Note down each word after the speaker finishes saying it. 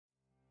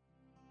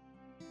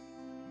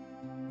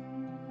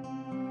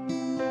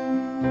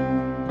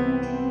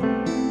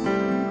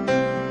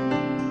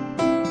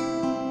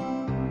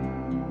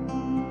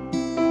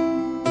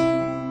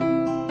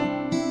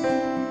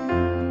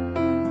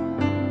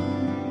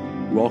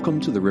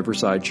Welcome to the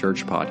Riverside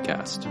Church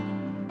podcast.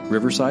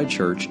 Riverside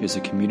Church is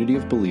a community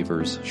of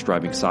believers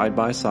striving side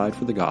by side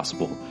for the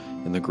gospel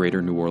in the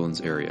greater New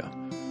Orleans area.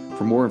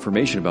 For more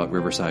information about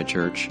Riverside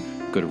Church,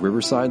 go to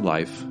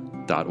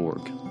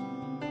riversidelife.org. This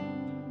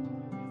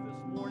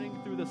morning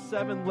through the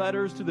 7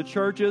 letters to the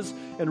churches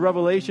in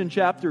Revelation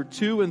chapter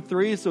 2 and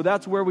 3, so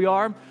that's where we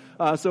are.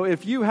 So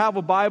if you have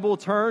a Bible,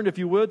 turn, if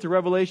you would, to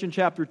Revelation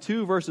chapter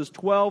 2, verses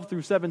 12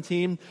 through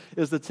 17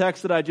 is the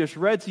text that I just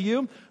read to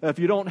you. If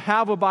you don't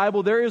have a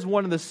Bible, there is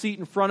one in the seat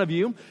in front of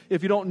you.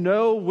 If you don't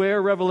know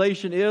where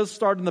Revelation is,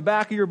 start in the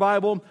back of your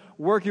Bible,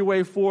 work your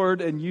way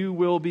forward, and you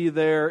will be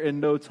there in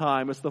no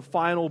time. It's the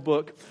final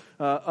book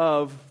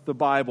of the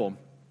Bible.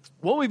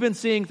 What we've been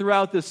seeing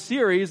throughout this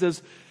series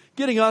is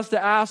getting us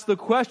to ask the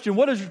question,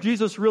 what does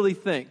Jesus really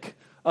think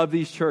of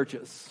these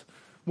churches?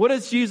 What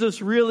does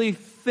Jesus really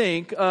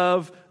think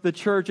of the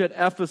church at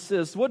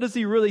Ephesus? What does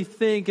he really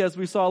think, as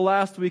we saw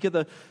last week at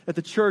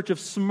the church of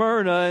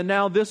Smyrna, and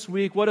now this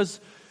week, what does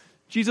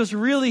Jesus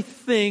really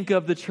think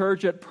of the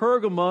church at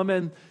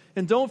Pergamum?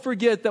 And don't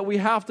forget that we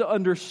have to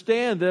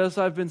understand this.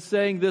 I've been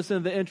saying this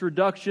in the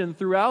introduction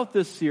throughout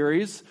this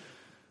series,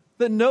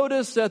 that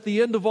notice at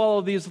the end of all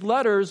of these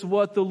letters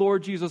what the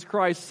Lord Jesus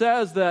Christ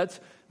says, that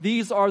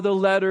these are the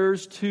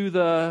letters to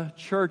the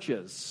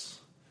churches.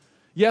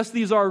 Yes,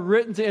 these are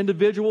written to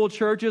individual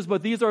churches,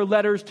 but these are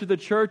letters to the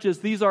churches.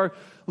 These are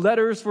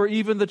letters for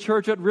even the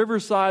church at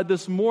Riverside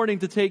this morning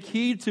to take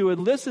heed to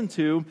and listen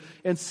to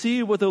and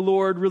see what the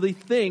Lord really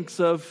thinks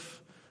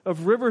of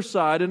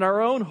Riverside in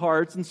our own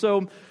hearts. And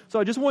so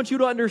I just want you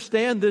to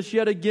understand this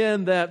yet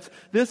again, that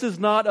this is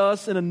not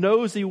us in a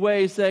nosy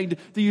way saying,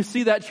 do you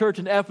see that church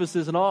in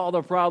Ephesus and all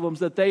the problems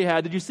that they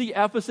had? Did you see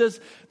Ephesus?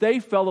 They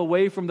fell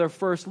away from their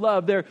first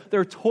love.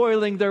 They're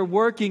toiling, they're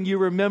working, you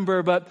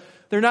remember, but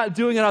they're not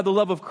doing it out of the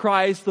love of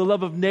Christ, the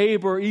love of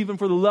neighbor, even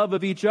for the love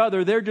of each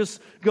other. They're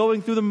just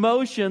going through the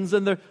motions,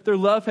 and their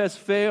love has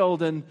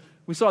failed. And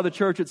we saw the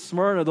church at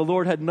Smyrna. The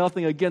Lord had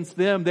nothing against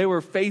them. They were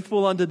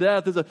faithful unto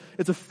death.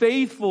 It's a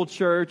faithful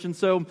church. And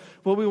so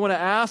what we want to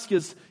ask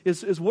is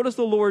what does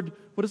the Lord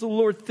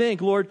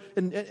think, Lord?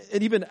 And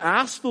even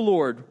ask the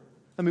Lord.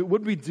 I mean,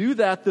 would we do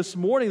that this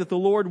morning, that the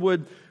Lord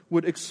would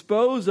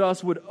expose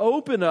us, would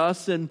open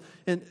us, and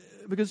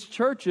because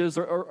churches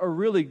are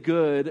really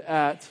good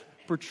at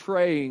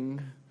portraying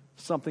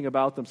something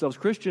about themselves.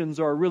 Christians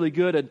are really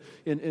good at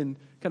in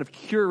kind of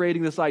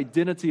curating this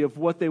identity of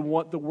what they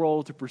want the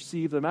world to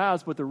perceive them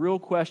as. But the real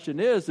question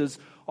is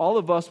all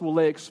of us will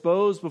lay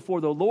exposed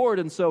before the Lord.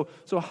 And so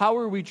how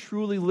are we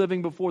truly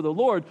living before the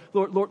Lord?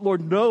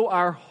 Lord, know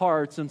our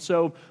hearts. And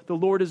so the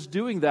Lord is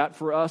doing that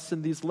for us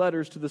in these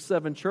letters to the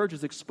 7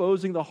 churches,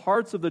 exposing the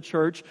hearts of the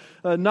church,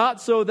 not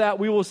so that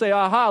we will say,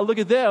 aha, look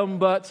at them,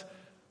 but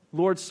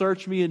Lord,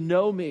 search me and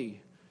know me.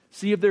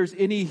 See if there's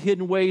any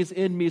hidden ways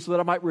in me so that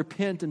I might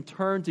repent and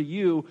turn to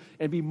you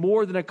and be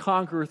more than a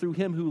conqueror through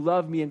him who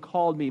loved me and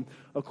called me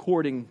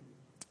according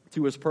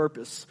to his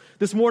purpose.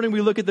 This morning we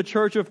look at the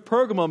church of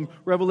Pergamum.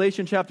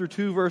 Revelation chapter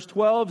 2 verse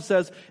 12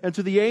 says, "And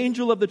to the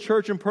angel of the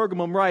church in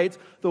Pergamum write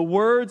the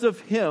words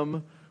of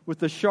him with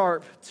the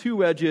sharp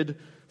two-edged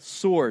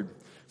sword."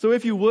 So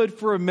if you would,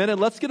 for a minute,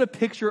 let's get a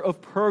picture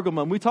of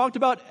Pergamum. We talked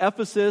about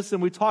Ephesus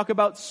and we talk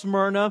about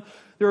Smyrna.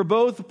 They're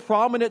both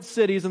prominent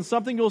cities, and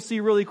something you'll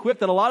see really quick,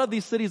 that a lot of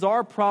these cities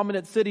are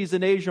prominent cities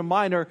in Asia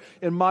Minor,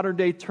 in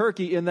modern-day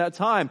Turkey in that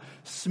time.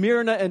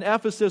 Smyrna and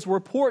Ephesus were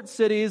port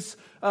cities.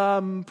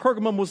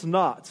 Pergamum was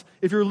not.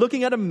 If you're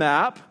looking at a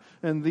map,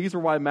 and these are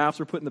why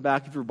maps are put in the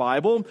back of your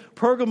Bible,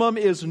 Pergamum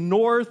is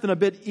north and a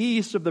bit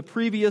east of the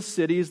previous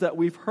cities that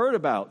we've heard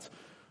about.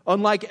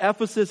 Unlike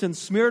Ephesus and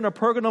Smyrna,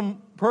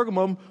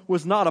 Pergamum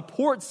was not a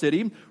port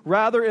city.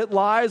 Rather, it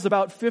lies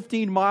about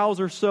 15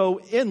 miles or so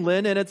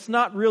inland, and it's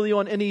not really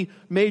on any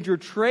major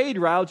trade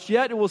routes,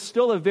 yet it was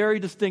still a very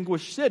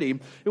distinguished city.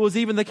 It was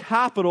even the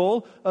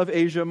capital of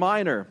Asia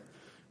Minor.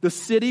 The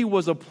city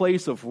was a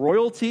place of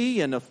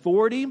royalty and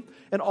authority,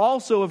 and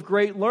also of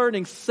great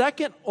learning,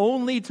 second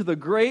only to the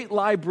great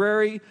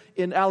library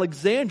in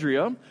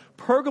Alexandria.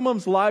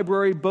 Pergamum's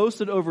library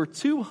boasted over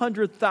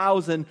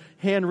 200,000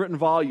 handwritten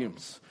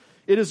volumes.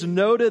 It is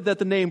noted that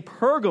the name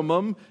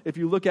Pergamum, if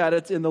you look at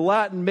it in the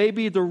Latin, may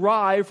be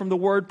derived from the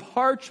word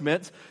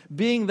parchment,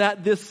 being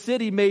that this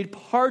city made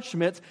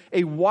parchment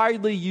a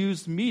widely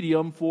used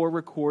medium for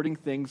recording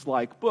things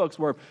like books,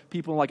 where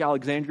people like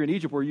Alexandria and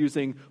Egypt were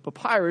using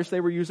papyrus,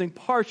 they were using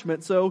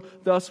parchment, so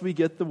thus we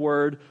get the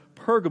word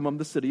Pergamum,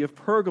 the city of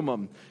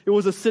Pergamum. It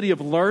was a city of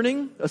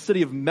learning, a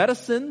city of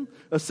medicine,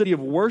 a city of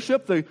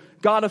worship. The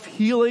god of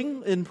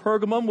healing in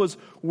Pergamum was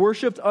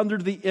worshipped under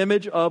the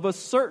image of a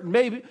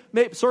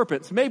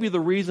serpent. Maybe the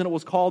reason it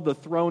was called the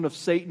throne of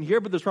Satan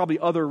here, but there's probably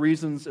other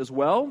reasons as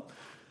well.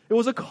 It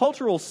was a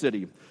cultural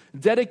city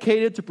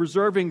dedicated to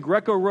preserving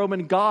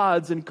Greco-Roman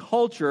gods and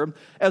culture,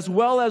 as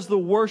well as the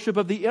worship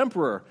of the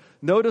emperor.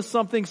 Notice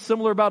something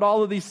similar about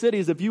all of these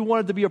cities. If you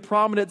wanted to be a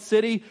prominent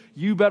city,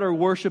 you better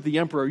worship the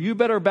emperor. You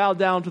better bow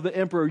down to the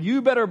emperor.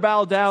 You better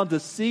bow down to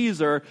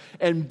Caesar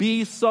and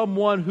be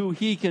someone who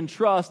he can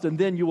trust, and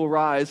then you will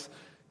rise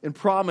in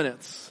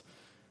prominence.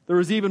 There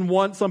was even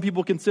one, some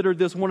people considered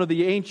this one of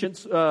the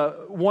ancient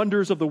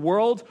wonders of the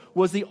world,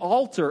 was the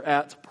altar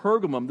at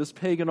Pergamum, this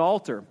pagan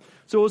altar.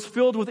 So it was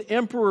filled with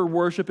emperor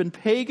worship and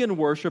pagan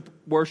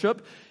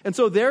worship. And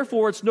so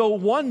therefore it's no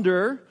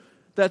wonder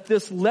that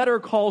this letter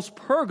calls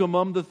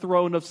Pergamum the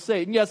throne of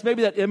Satan. Yes,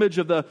 maybe that image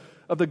of the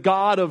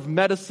god of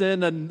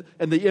medicine and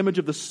the image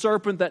of the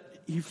serpent that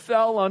he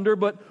fell under,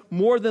 but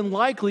more than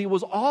likely it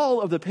was all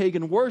of the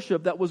pagan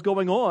worship that was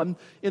going on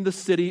in the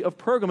city of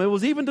Pergamum. It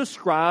was even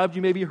described,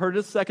 you maybe heard it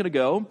a second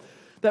ago,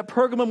 that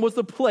Pergamum was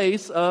the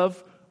place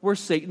of where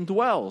Satan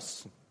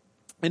dwells.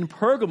 In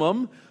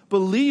Pergamum,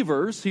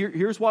 believers,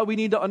 here's why we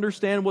need to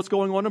understand what's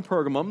going on in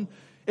Pergamum.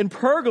 In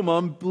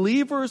Pergamum,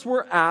 believers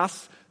were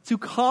asked to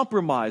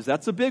compromise.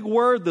 That's a big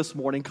word this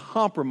morning,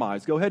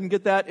 compromise. Go ahead and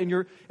get that in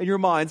your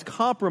minds,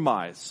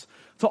 compromise.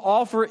 To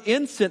offer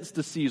incense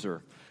to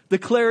Caesar,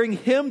 declaring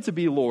him to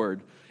be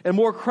Lord. And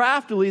more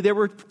craftily, they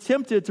were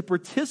tempted to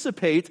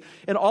participate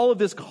in all of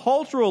this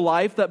cultural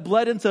life that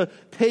bled into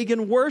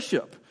pagan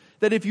worship.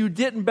 That if you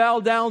didn't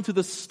bow down to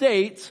the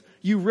state,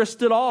 you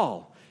risked it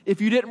all. If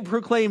you didn't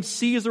proclaim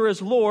Caesar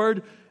as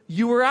Lord,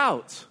 you were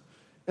out.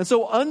 And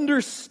so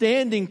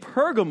understanding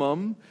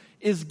Pergamum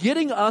is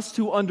getting us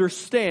to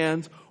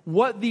understand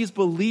what these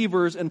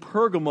believers in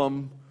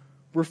Pergamum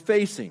were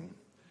facing.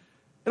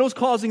 And it was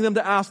causing them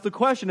to ask the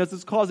question, as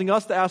it's causing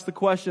us to ask the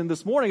question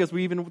this morning, as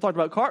we even talked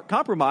about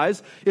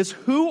compromise, is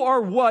who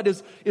or what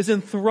is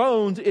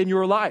enthroned in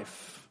your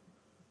life?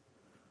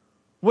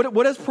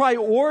 What is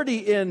priority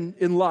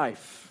in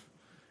life?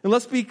 And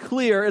let's be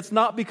clear, it's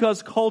not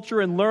because culture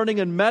and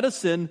learning and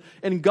medicine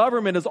and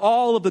government is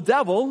all of the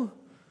devil,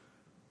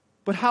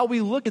 but how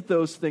we look at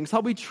those things,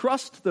 how we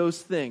trust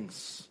those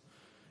things.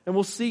 And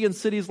we'll see in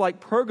cities like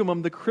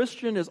Pergamum, the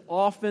Christian is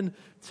often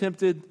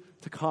tempted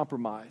to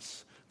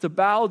compromise, to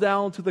bow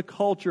down to the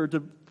culture,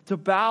 to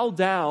bow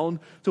down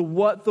to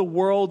what the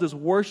world is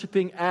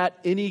worshiping at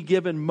any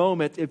given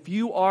moment. If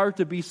you are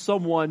to be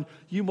someone,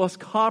 you must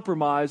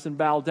compromise and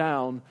bow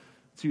down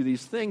to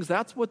these things.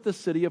 That's what the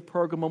city of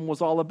Pergamum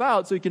was all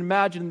about. So you can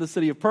imagine in the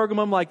city of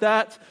Pergamum like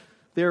that,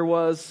 there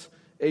was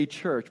a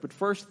church. But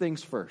first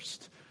things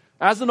first.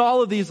 As in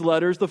all of these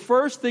letters, the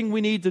first thing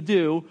we need to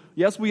do,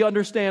 yes, we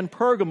understand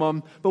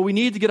Pergamum, but we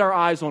need to get our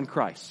eyes on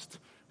Christ.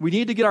 We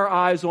need to get our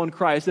eyes on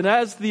Christ. And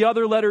as the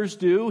other letters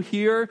do,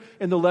 here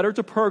in the letter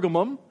to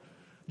Pergamum,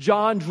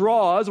 John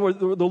draws, or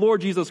the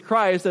Lord Jesus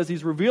Christ, as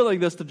he's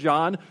revealing this to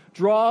John,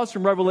 draws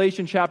from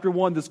Revelation chapter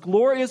 1, this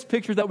glorious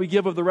picture that we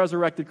give of the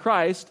resurrected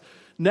Christ.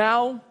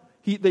 Now,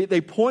 they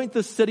point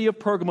the city of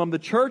Pergamum, the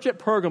church at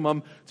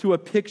Pergamum, to a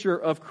picture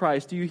of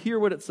Christ. Do you hear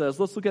what it says?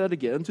 Let's look at it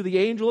again. To the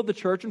angel of the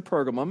church in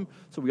Pergamum,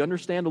 so we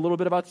understand a little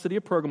bit about the city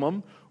of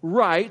Pergamum,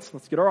 write,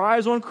 let's get our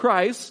eyes on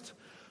Christ,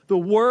 the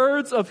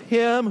words of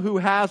him who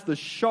has the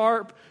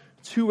sharp,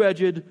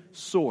 two-edged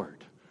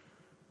sword.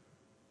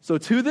 So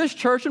to this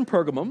church in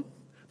Pergamum,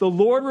 the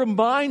Lord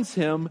reminds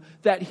him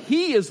that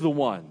he is the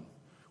one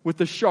with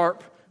the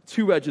sharp,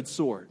 two-edged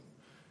sword.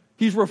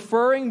 He's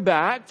referring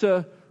back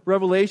to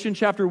Revelation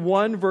chapter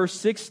 1, verse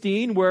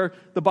 16, where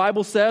the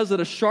Bible says that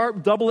a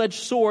sharp,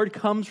 double-edged sword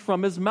comes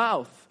from his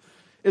mouth.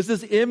 It's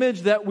this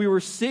image that we were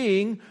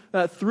seeing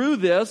through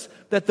this,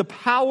 that the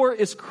power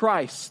is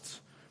Christ.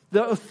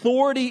 The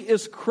authority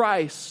is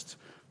Christ.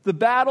 The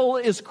battle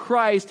is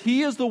Christ.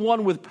 He is the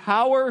one with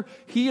power.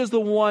 He is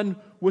the one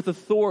with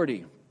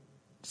authority.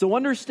 So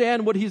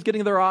understand what he's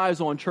getting their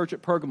eyes on, church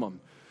at Pergamum.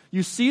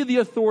 You see the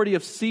authority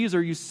of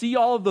Caesar. You see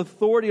all of the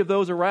authority of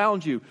those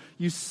around you.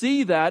 You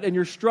see that and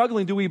you're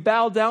struggling. Do we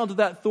bow down to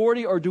that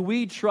authority or do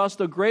we trust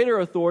a greater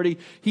authority?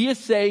 He is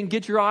saying,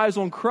 get your eyes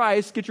on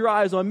Christ. Get your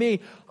eyes on me.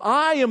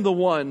 I am the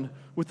one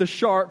with the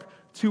sharp,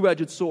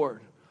 two-edged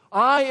sword.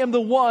 I am the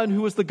one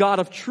who is the God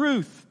of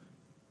truth.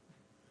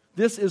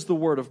 This is the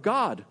word of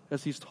God,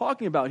 as he's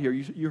talking about here.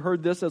 You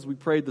heard this as we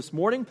prayed this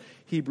morning.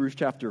 Hebrews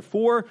chapter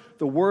 4,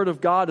 the word of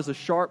God is a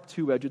sharp,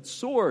 two-edged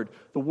sword.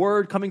 The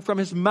word coming from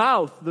his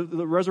mouth,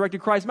 the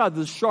resurrected Christ's mouth,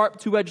 the sharp,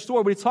 two-edged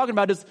sword. What he's talking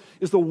about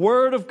is the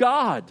word of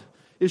God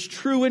is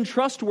true and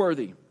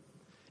trustworthy,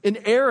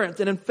 inerrant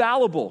and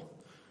infallible.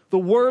 The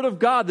word of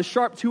God, the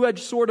sharp,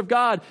 two-edged sword of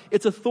God,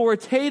 it's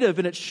authoritative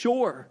and it's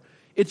sure.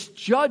 It's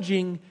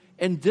judging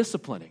and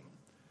disciplining.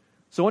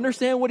 So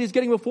understand what he's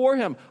getting before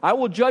him. I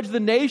will judge the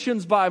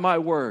nations by my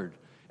word.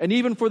 And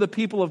even for the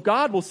people of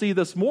God, we'll see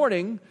this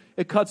morning,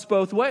 it cuts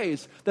both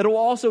ways. That it will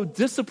also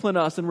discipline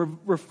us and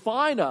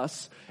refine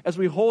us as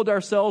we hold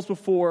ourselves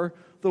before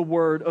the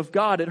word of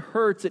God. It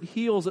hurts, it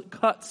heals, it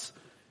cuts,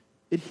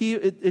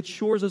 it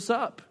shores us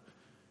up.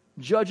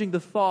 Judging the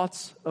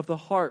thoughts of the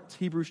heart.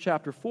 Hebrews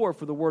chapter 4,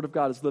 for the word of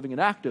God is living and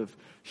active,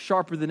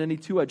 sharper than any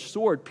two-edged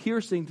sword,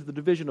 piercing to the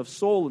division of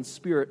soul and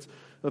spirit,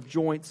 of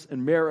joints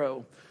and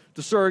marrow,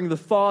 discerning the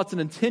thoughts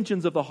and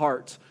intentions of the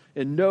heart,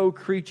 and no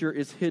creature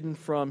is hidden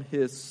from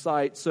his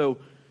sight. So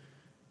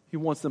he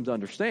wants them to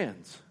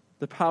understand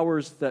the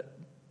powers that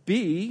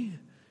be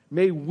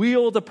may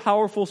wield a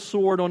powerful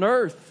sword on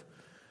earth,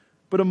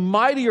 but a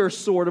mightier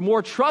sword, a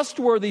more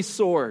trustworthy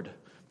sword,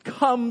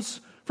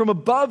 comes from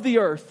above the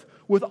earth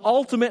with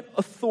ultimate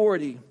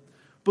authority.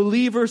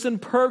 Believers in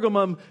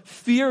Pergamum,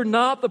 fear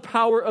not the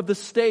power of the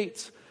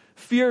state.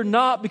 Fear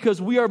not, because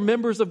we are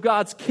members of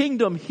God's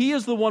kingdom. He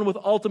is the one with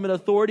ultimate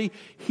authority.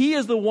 He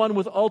is the one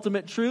with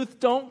ultimate truth.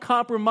 Don't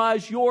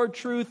compromise your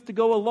truth to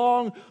go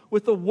along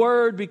with the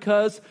word,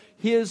 because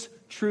his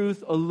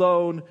truth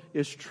alone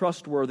is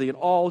trustworthy, and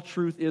all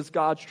truth is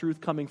God's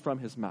truth coming from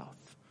his mouth.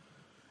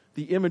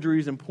 The imagery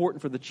is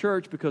important for the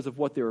church because of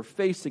what they were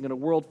facing. In a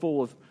world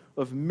full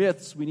of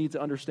myths, we need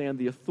to understand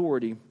the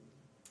authority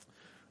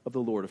of the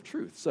Lord of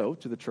truth. So,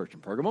 to the church in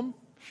Pergamum,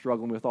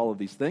 struggling with all of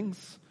these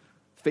things,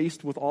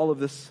 faced with all of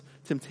this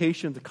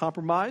temptation to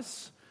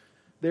compromise,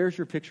 there's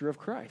your picture of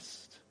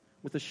Christ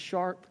with a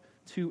sharp,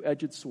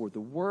 two-edged sword. The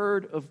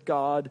Word of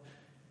God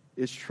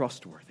is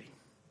trustworthy.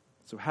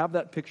 So have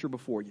that picture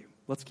before you.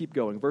 Let's keep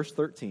going. Verse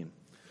 13.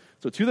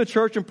 So to the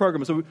church in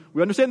Pergamum. So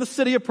we understand the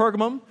city of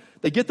Pergamum.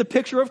 They get the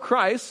picture of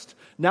Christ.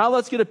 Now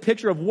let's get a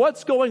picture of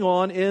what's going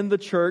on in the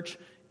church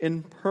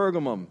in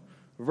Pergamum.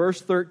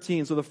 Verse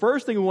 13. So the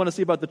first thing we want to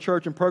see about the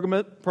church in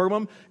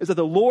Pergamum is that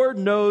the Lord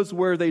knows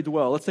where they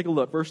dwell. Let's take a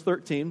look. Verse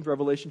 13,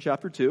 Revelation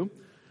chapter 2.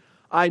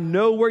 I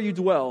know where you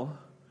dwell,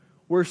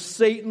 where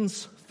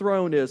Satan's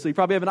throne is. So you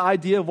probably have an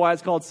idea of why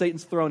it's called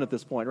Satan's throne at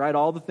this point, right?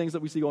 All the things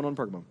that we see going on in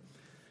Pergamum.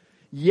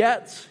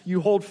 Yet you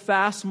hold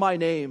fast my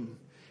name,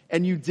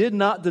 and you did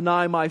not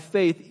deny my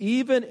faith,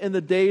 even in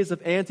the days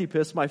of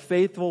Antipas, my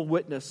faithful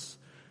witness,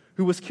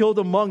 who was killed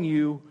among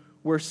you,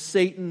 where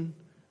Satan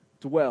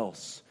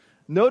dwells.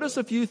 Notice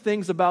a few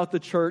things about the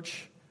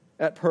church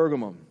at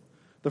Pergamum.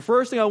 The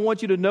first thing I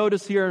want you to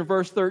notice here in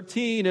verse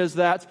 13 is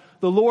that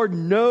the Lord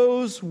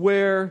knows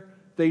where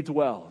they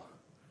dwell.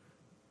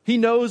 He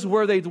knows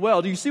where they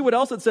dwell. Do you see what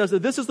else it says?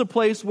 That this is the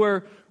place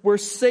where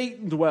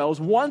Satan dwells.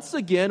 Once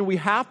again, we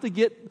have to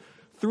get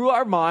through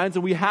our minds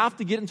and we have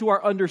to get into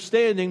our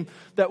understanding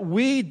that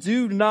we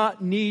do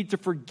not need to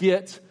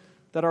forget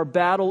that our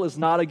battle is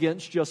not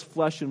against just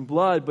flesh and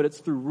blood, but it's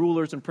through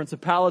rulers and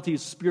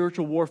principalities.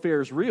 Spiritual warfare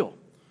is real.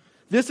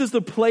 This is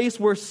the place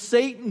where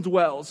Satan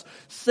dwells.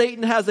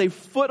 Satan has a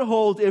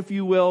foothold, if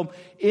you will,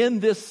 in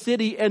this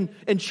city. And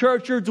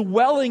church, you're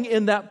dwelling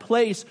in that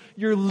place.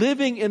 You're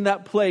living in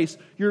that place.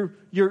 You're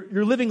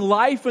living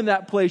life in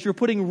that place. You're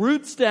putting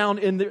roots down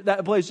in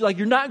that place. Like,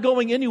 you're not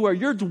going anywhere.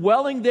 You're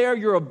dwelling there.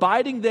 You're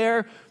abiding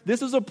there.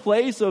 This is a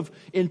place of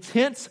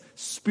intense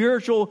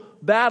spiritual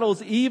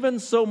battles, even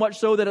so much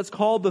so that it's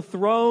called the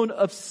throne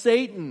of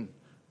Satan.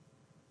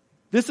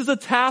 This is a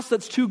task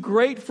that's too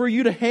great for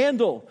you to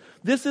handle.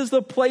 This is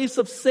the place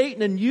of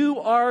Satan, and you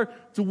are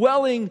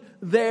dwelling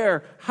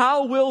there.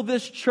 How will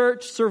this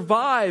church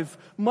survive,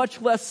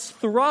 much less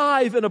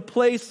thrive in a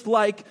place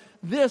like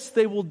this?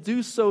 They will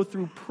do so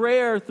through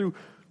prayer, through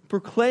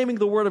proclaiming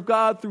the word of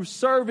God, through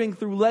serving,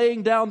 through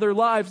laying down their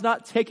lives,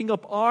 not taking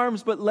up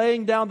arms, but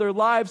laying down their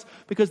lives,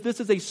 because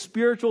this is a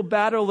spiritual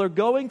battle they're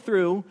going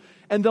through,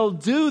 and they'll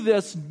do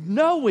this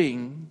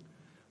knowing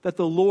that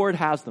the Lord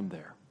has them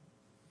there.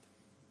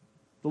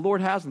 The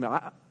Lord has them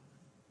there.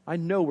 I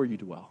know where you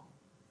dwell.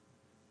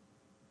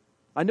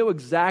 I know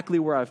exactly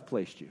where I've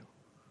placed you.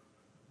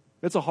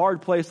 It's a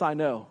hard place, I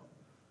know.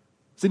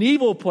 It's an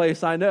evil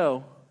place, I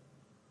know.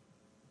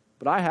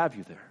 But I have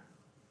you there.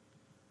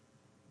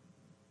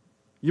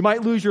 You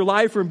might lose your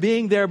life from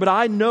being there, but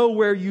I know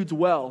where you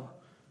dwell.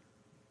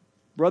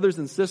 Brothers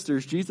and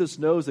sisters, Jesus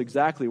knows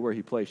exactly where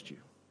he placed you.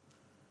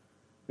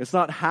 It's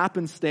not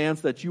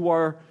happenstance that you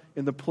are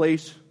in the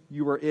place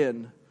you are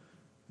in,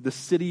 the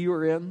city you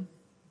are in,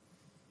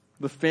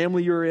 the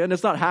family you're in.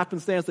 It's not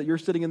happenstance that you're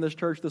sitting in this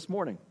church this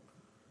morning.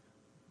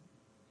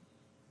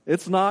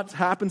 It's not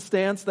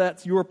happenstance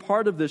that you are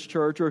part of this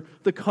church or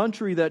the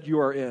country that you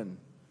are in.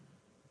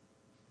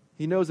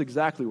 He knows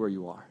exactly where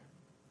you are.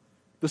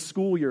 The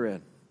school you're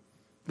in,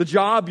 the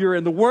job you're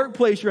in, the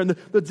workplace you're in,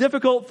 the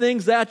difficult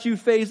things that you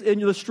face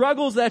and the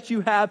struggles that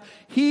you have.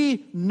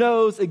 He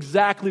knows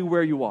exactly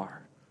where you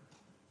are.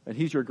 And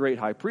he's your great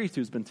high priest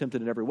who's been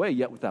tempted in every way,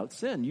 yet without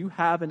sin. You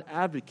have an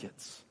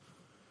advocate.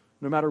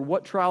 No matter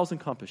what trials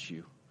encompass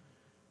you,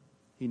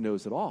 he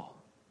knows it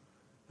all.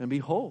 And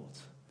behold,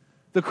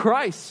 the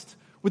Christ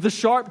with the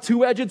sharp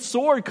two-edged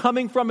sword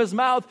coming from his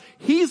mouth,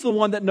 he's the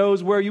one that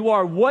knows where you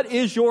are. What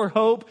is your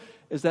hope?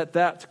 Is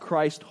that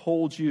Christ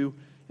holds you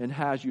and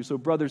has you. So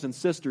brothers and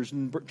sisters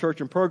in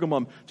church in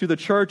Pergamum, to the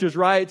churches,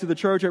 right, to the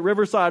church at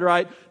Riverside,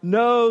 right,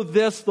 know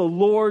this, the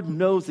Lord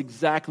knows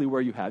exactly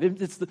where you have.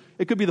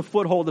 It could be the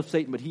foothold of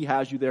Satan, but he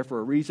has you there for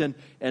a reason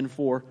and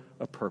for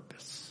a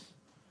purpose.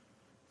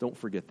 Don't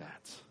forget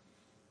that.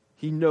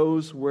 He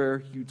knows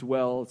where you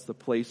dwell. It's the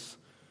place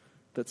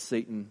that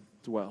Satan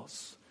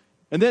dwells.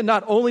 And then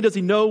not only does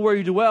he know where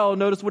you dwell,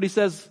 notice what he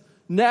says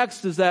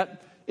next is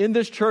that in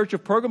this church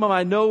of Pergamum,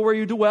 I know where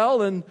you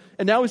dwell. And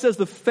now he says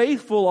the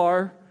faithful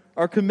are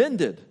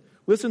commended.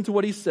 Listen to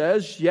what he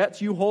says.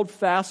 Yet you hold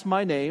fast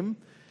my name,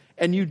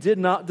 and you did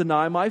not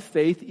deny my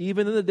faith,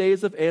 even in the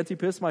days of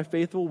Antipas, my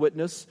faithful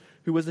witness,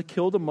 who was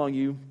killed among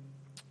you,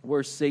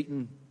 where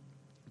Satan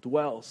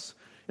dwells.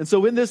 And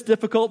so in this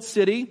difficult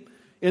city,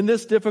 in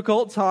this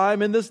difficult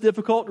time, in this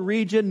difficult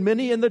region,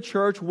 many in the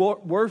church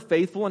were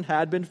faithful and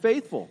had been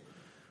faithful.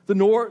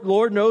 The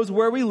Lord knows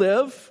where we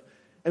live,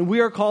 and we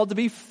are called to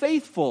be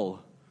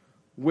faithful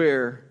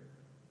where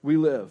we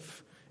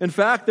live. In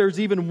fact, there's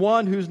even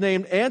one who's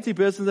named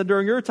Antipas, and then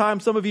during your time,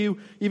 some of you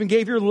even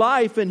gave your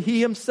life, and he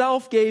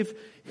himself gave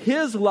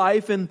his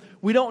life, and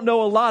we don't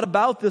know a lot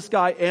about this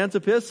guy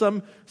Antipas.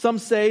 Some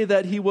say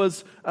that he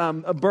was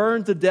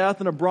burned to death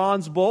in a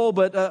bronze bowl,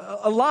 but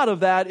a lot of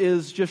that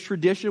is just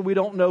tradition. We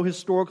don't know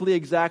historically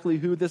exactly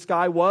who this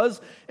guy was,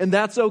 and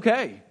that's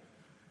okay.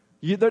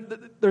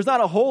 There's not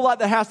a whole lot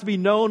that has to be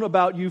known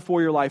about you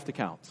for your life to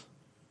count.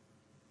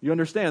 You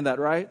understand that,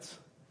 right?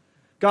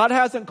 God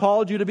hasn't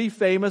called you to be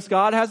famous.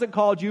 God hasn't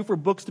called you for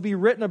books to be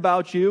written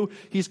about you.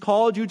 He's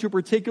called you to a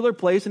particular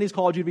place, and He's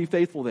called you to be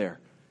faithful there,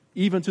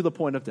 even to the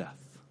point of death.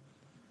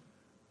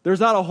 There's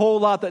not a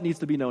whole lot that needs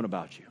to be known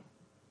about you.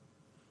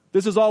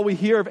 This is all we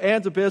hear of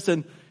Antipas,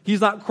 and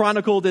he's not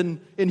chronicled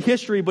in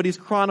history, but he's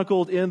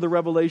chronicled in the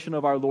revelation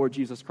of our Lord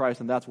Jesus Christ,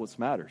 and that's what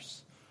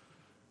matters.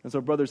 And so,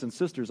 brothers and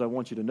sisters, I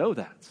want you to know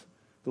that.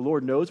 The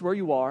Lord knows where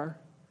you are.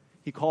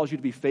 He calls you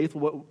to be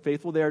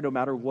faithful there, no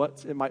matter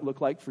what it might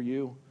look like for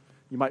you.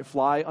 You might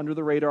fly under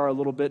the radar a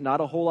little bit. Not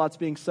a whole lot's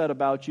being said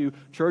about you.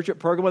 Church at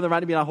Pergamum, there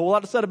might be not a whole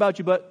lot said about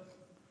you, but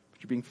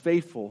you're being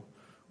faithful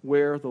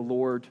where the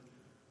Lord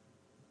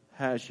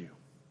has you.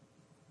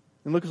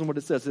 And look at what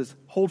it says. It says,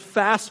 hold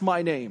fast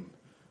my name.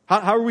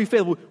 How are we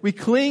faithful? We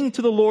cling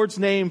to the Lord's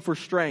name for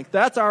strength.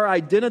 That's our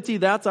identity.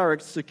 That's our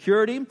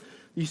security.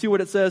 You see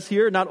what it says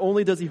here? Not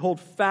only does he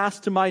hold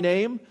fast to my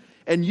name,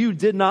 and you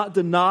did not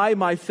deny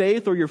my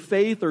faith or your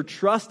faith or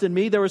trust in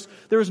me. There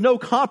was no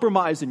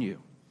compromise in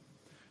you.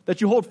 That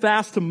you hold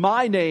fast to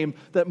my name,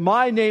 that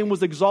my name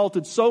was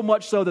exalted so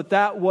much so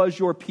that was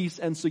your peace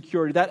and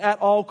security. That at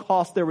all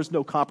costs there was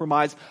no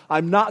compromise.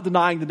 I'm not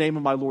denying the name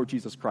of my Lord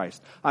Jesus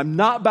Christ. I'm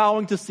not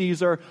bowing to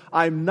Caesar.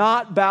 I'm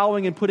not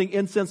bowing and putting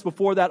incense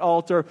before that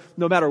altar.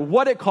 No matter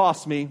what it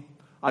costs me,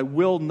 I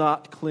will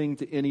not cling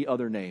to any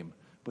other name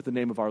but the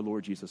name of our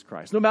Lord Jesus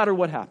Christ. No matter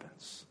what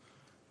happens.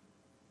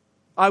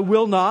 I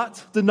will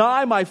not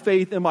deny my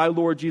faith in my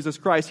Lord Jesus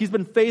Christ. He's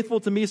been faithful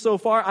to me so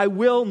far. I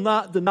will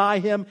not deny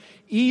him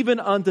even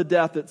unto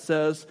death, it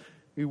says.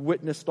 We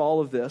witnessed all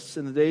of this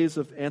in the days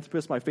of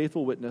Antipas, my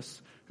faithful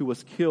witness, who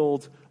was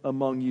killed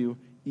among you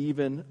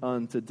even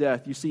unto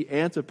death. You see,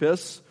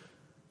 Antipas,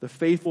 the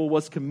faithful,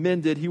 was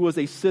commended. He was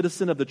a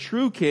citizen of the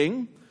true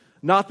king,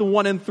 not the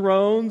one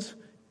enthroned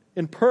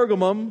in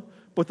Pergamum,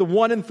 but the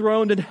one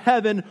enthroned in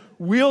heaven,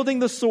 wielding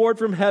the sword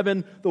from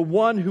heaven, the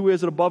one who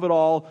is above it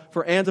all.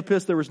 For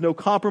Antipas, there was no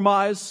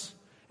compromise,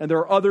 and there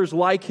are others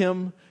like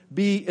him.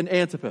 Be an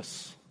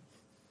Antipas.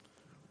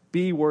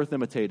 Be worth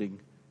imitating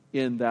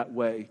in that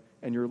way,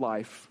 and your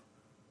life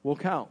will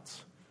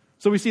count.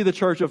 So we see the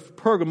church of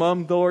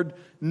Pergamum. The Lord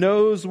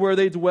knows where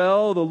they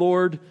dwell. The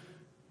Lord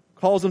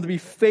calls them to be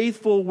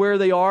faithful where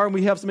they are, and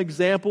we have some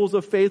examples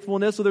of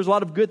faithfulness. So there's a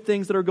lot of good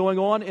things that are going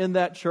on in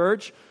that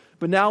church.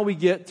 But now we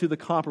get to the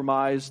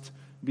compromised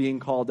being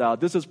called out.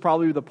 This is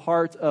probably the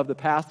part of the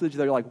passage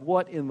that you're like,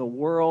 what in the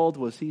world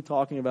was he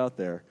talking about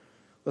there?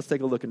 Let's take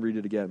a look and read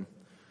it again.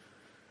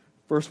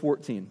 Verse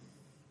 14.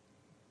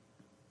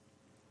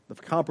 The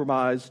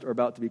compromised are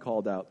about to be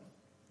called out.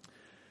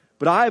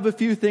 But I have a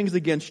few things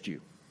against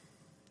you.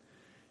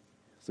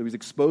 So he's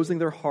exposing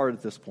their heart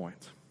at this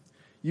point.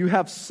 You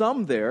have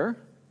some there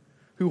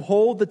who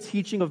hold the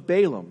teaching of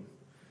Balaam,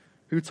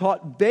 who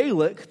taught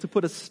Balak to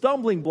put a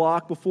stumbling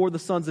block before the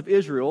sons of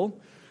Israel,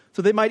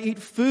 so they might eat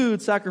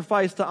food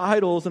sacrificed to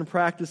idols and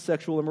practice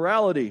sexual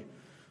immorality.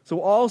 So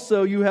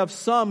also you have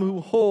some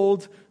who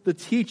hold the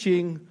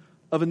teaching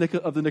of the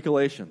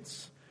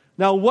Nicolaitans.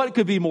 Now what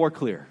could be more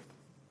clear?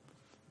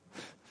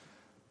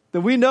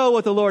 That we know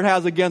what the Lord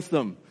has against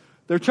them.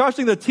 They're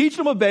trusting the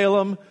teaching of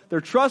Balaam,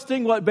 they're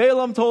trusting what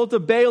Balaam told to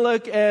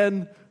Balak,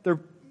 and they're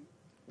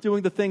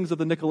doing the things of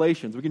the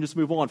Nicolaitans. We can just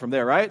move on from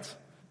there, right?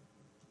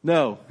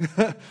 No.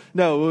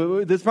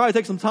 No, this probably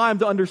takes some time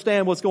to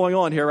understand what's going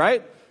on here,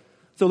 right?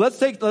 So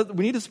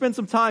we need to spend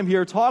some time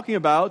here talking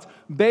about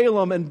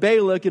Balaam and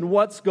Balak and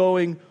what's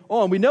going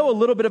on. We know a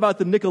little bit about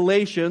the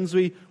Nicolaitans.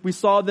 We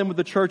saw them with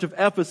the church of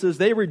Ephesus.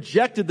 They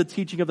rejected the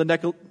teaching of the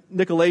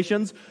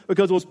Nicolaitans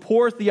because it was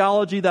poor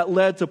theology that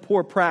led to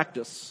poor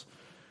practice.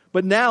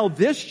 But now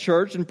this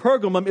church in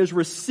Pergamum is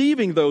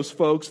receiving those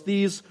folks,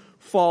 these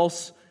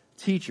false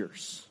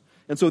teachers.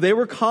 And so they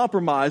were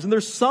compromised. And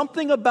there's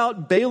something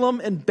about Balaam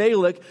and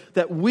Balak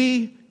that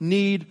we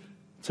need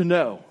to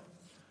know.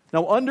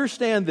 Now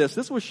understand this.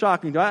 This was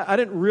shocking. I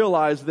didn't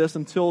realize this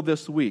until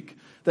this week.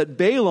 That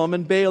Balaam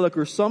and Balak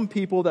are some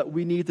people that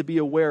we need to be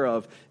aware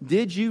of.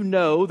 Did you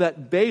know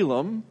that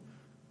Balaam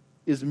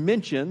is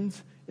mentioned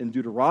in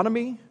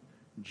Deuteronomy,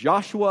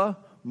 Joshua,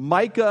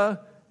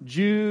 Micah,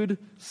 Jude,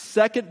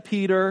 2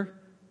 Peter,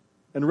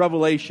 and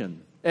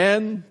Revelation?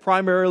 And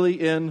primarily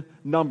in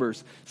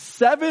Numbers.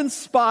 7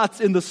 spots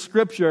in the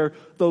scripture,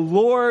 the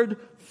Lord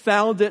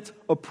found it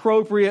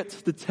appropriate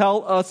to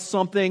tell us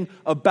something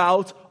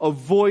about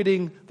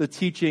avoiding the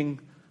teaching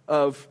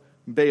of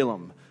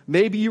Balaam.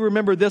 Maybe you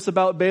remember this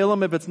about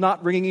Balaam if it's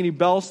not ringing any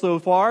bells so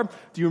far.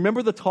 Do you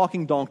remember the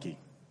talking donkey?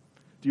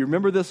 Do you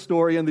remember this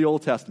story in the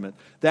Old Testament?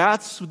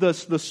 That's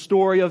the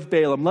story of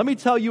Balaam. Let me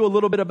tell you a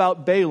little bit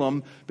about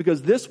Balaam,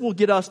 because this will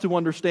get us to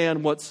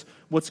understand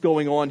what's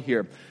going on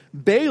here.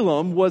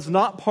 Balaam was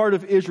not part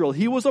of Israel.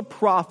 He was a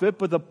prophet,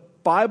 but the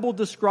Bible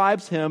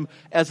describes him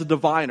as a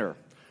diviner.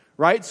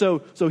 Right? So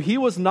he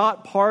was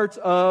not part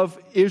of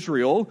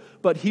Israel,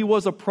 but he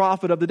was a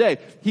prophet of the day.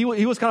 He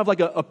was kind of like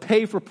a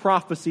pay for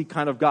prophecy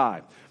kind of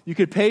guy. You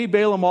could pay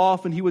Balaam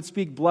off and he would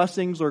speak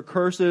blessings or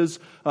curses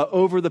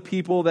over the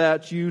people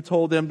that you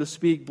told him to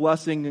speak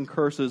blessing and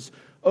curses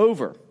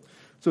over.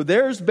 So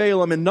there's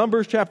Balaam. In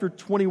Numbers chapter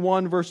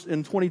 21, verse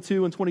in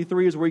 22 and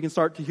 23 is where you can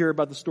start to hear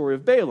about the story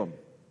of Balaam.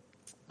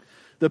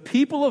 The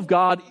people of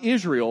God,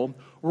 Israel,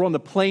 were on the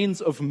plains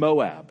of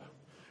Moab.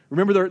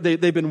 Remember,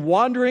 they've been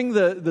wandering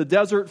the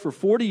desert for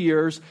 40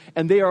 years,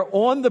 and they are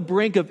on the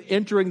brink of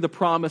entering the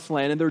promised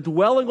land, and they're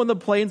dwelling on the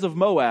plains of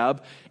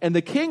Moab, and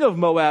the king of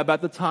Moab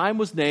at the time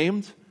was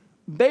named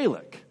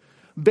Balak.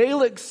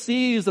 Balak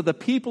sees that the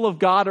people of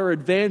God are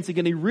advancing,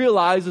 and he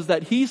realizes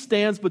that he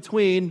stands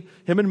between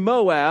him and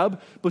Moab,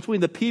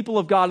 between the people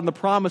of God and the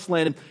promised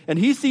land, and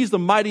he sees the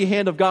mighty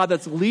hand of God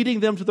that's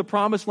leading them to the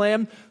promised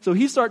land, so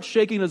he starts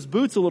shaking his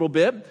boots a little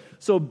bit.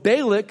 So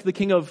Balak, the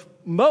king of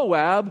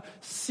Moab,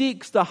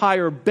 seeks to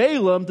hire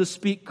Balaam to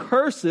speak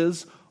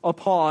curses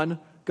upon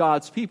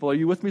God's people. Are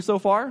you with me so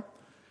far?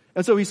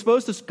 And so he's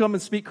supposed to come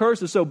and speak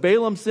curses. So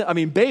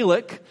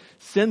Balak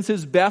sends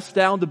his best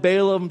down to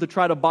Balaam to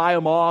try to buy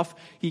him off.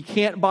 He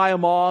can't buy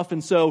him off.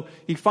 And so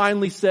he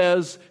finally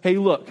says, hey,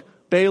 look,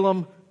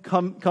 Balaam,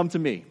 come to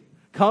me.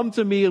 Come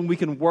to me and we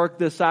can work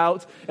this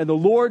out. And the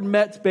Lord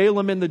met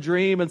Balaam in the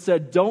dream and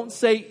said, don't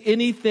say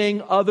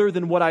anything other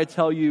than what I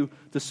tell you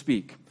to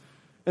speak.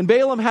 And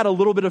Balaam had a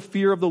little bit of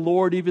fear of the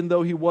Lord, even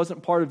though he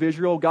wasn't part of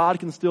Israel. God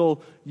can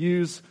still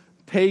use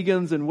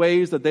pagans in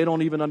ways that they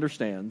don't even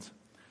understand.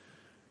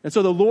 And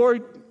so the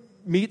Lord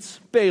meets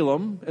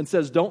Balaam and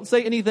says, don't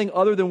say anything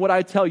other than what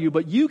I tell you,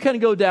 but you can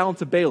go down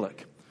to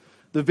Balak.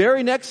 The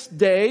very next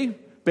day,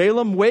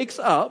 Balaam wakes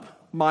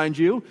up, mind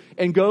you,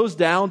 and goes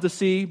down to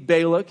see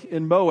Balak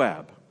in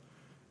Moab.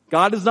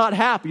 God is not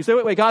happy. You say,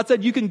 wait, God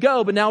said you can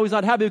go, but now he's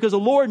not happy because the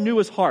Lord knew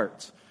his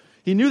heart.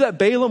 He knew that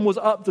Balaam was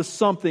up to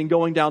something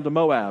going down to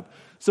Moab.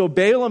 So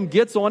Balaam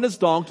gets on his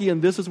donkey, and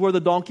this is where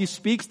the donkey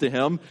speaks to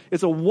him.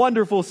 It's a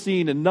wonderful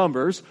scene in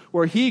Numbers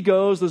where he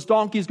goes, this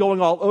donkey's going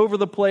all over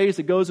the place.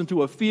 It goes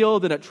into a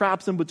field, and it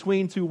traps him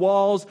between two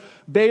walls.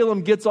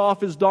 Balaam gets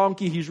off his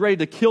donkey. He's ready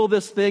to kill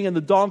this thing, and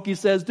the donkey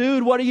says,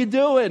 dude, what are you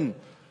doing?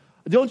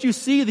 Don't you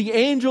see the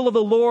angel of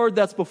the Lord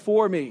that's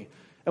before me?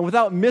 And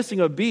without missing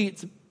a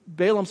beat,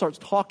 Balaam starts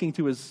talking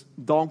to his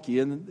donkey,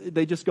 and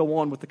they just go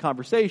on with the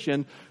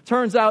conversation.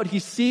 Turns out he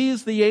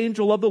sees the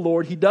angel of the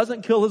Lord. He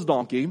doesn't kill his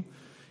donkey.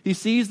 He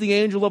sees the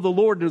angel of the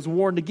Lord and is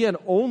warned again,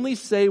 only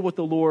say what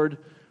the Lord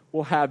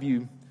will have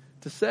you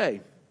to say.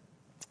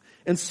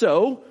 And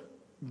so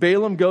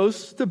Balaam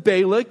goes to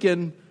Balak,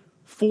 and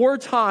 4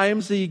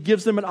 times he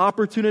gives him an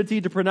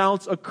opportunity to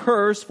pronounce a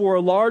curse for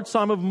a large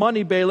sum of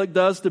money Balak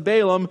does to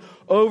Balaam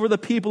over the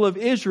people of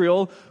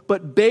Israel.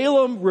 But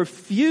Balaam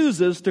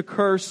refuses to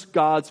curse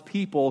God's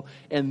people,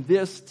 and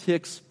this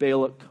ticks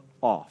Balak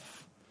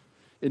off.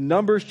 In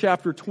Numbers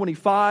chapter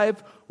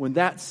 25, when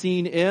that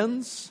scene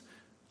ends,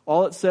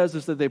 all it says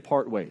is that they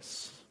part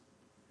ways.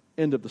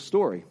 End of the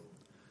story.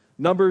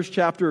 Numbers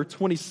chapter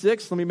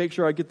 26, let me make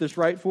sure I get this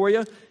right for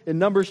you. In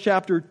Numbers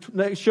chapter,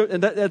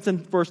 and that's in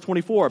verse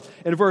 24.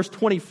 In verse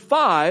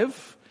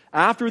 25,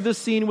 after this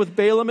scene with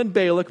Balaam and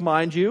Balak,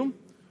 mind you,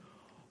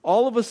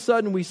 all of a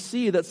sudden we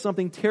see that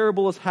something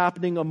terrible is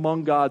happening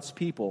among God's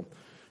people.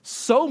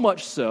 So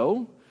much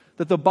so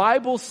that the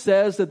Bible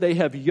says that they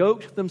have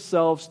yoked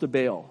themselves to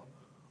Baal,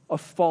 a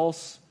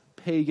false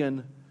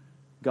pagan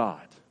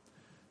god.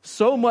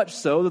 So much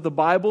so that the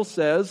Bible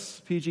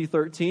says,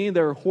 PG-13,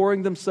 they're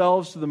whoring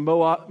themselves to the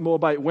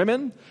Moabite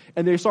women,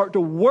 and they start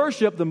to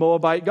worship the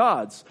Moabite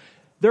gods.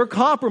 They're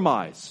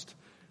compromised.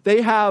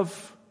 They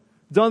have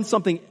done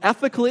something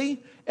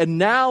ethically, and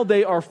now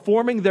they are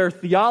forming their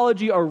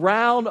theology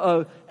around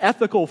an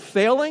ethical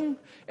failing,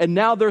 and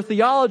now their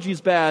theology is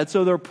bad,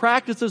 so their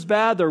practice is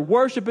bad, their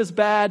worship is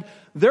bad.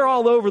 They're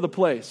all over the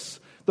place.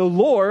 The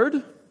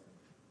Lord,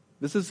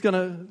 this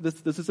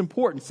is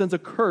important, sends a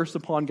curse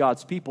upon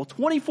God's people.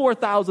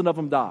 24,000 of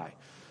them die.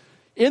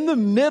 In the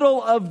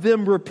middle of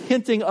them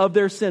repenting of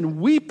their sin,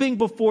 weeping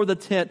before the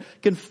tent,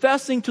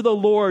 confessing to the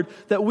Lord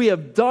that we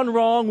have done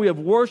wrong, we have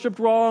worshiped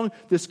wrong,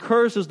 this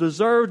curse is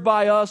deserved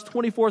by us.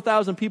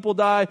 24,000 people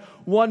die.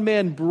 One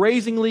man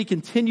brazenly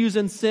continues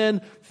in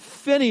sin.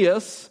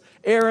 Phinehas,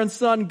 Aaron's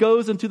son,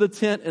 goes into the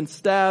tent and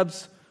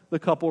stabs the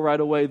couple right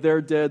away.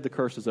 They're dead. The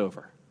curse is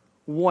over.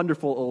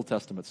 Wonderful Old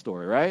Testament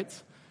story, right?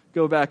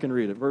 Go back and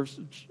read it.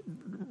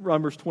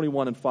 Numbers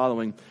 21 and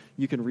following,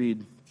 you can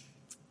read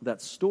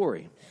that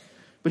story.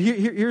 But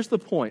here's the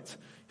point.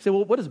 You say,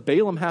 well, what does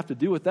Balaam have to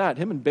do with that?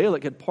 Him and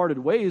Balak had parted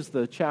ways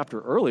the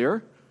chapter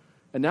earlier,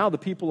 and now the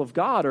people of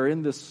God are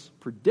in this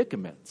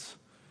predicament.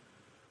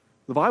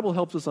 The Bible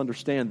helps us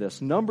understand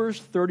this. Numbers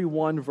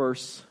 31,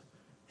 verse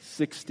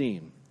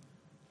 16.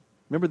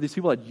 Remember, these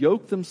people had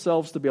yoked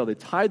themselves to Baal. They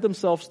tied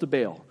themselves to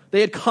Baal.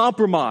 They had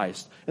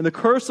compromised, and the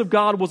curse of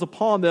God was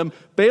upon them.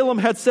 Balaam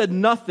had said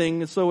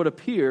nothing, and so it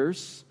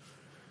appears.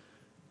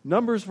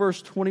 Numbers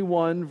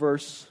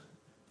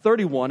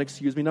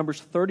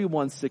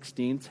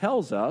 31:16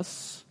 tells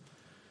us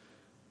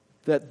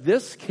that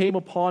this came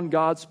upon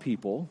God's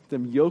people,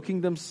 them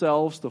yoking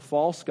themselves to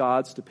false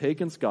gods, to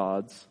pagan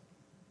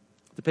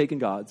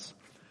gods,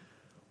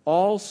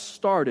 all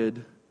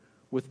started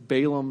with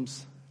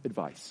Balaam's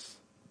advice.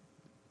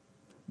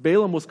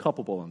 Balaam was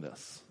culpable in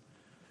this.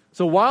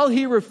 So while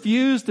he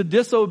refused to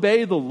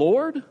disobey the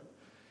Lord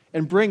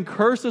and bring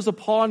curses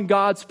upon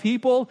God's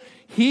people,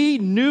 he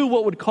knew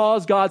what would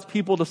cause God's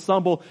people to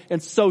stumble.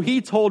 And so he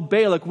told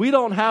Balak, we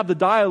don't have the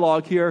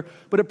dialogue here,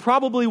 but it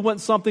probably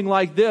went something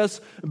like this.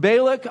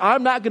 Balak,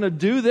 I'm not going to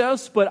do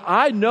this, but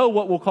I know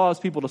what will cause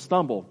people to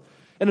stumble.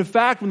 And in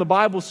fact, when the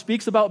Bible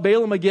speaks about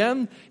Balaam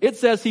again, it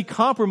says he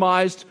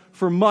compromised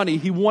for money.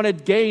 He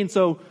wanted gain.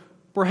 So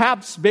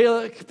perhaps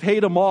Balak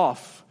paid him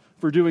off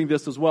for doing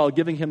this as well,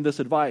 giving him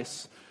this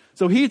advice.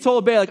 So he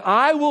told Balak,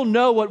 I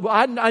know what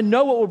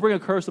will bring a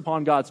curse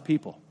upon God's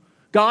people.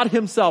 God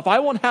himself. I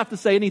won't have to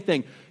say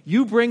anything.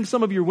 You bring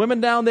some of your women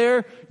down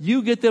there,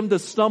 you get them to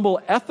stumble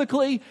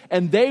ethically,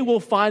 and they will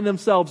find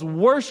themselves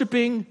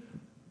worshiping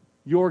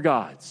your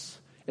gods.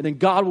 And then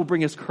God will bring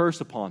his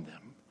curse upon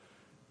them.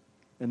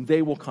 And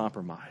they will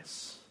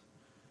compromise.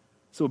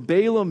 So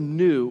Balaam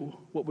knew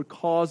what would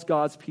cause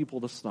God's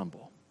people to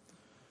stumble.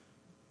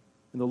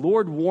 And the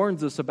Lord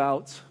warns us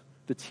about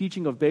the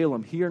teaching of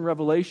Balaam here in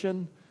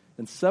Revelation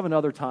and 7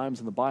 other times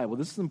in the Bible.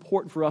 This is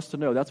important for us to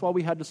know. That's why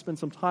we had to spend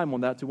some time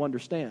on that to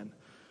understand.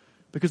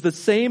 Because the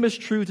same is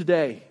true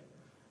today.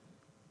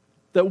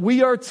 That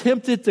we are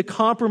tempted to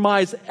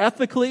compromise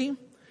ethically,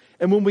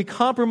 and when we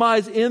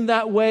compromise in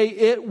that way,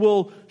 it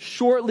will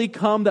shortly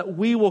come that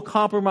we will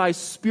compromise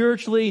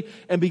spiritually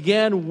and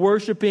begin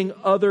worshiping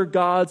other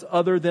gods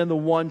other than the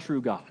one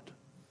true God.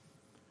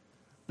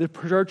 The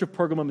church of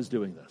Pergamum is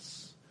doing this.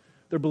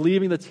 They're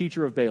believing the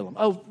teacher of Balaam.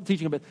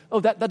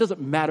 That doesn't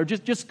matter.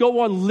 Just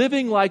go on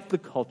living like the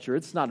culture.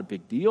 It's not a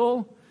big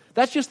deal.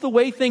 That's just the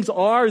way things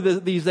are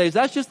these days.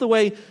 That's just the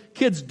way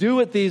kids do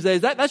it these days.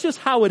 That's just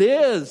how it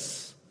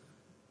is.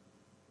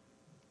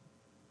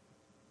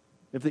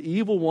 If the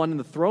evil one in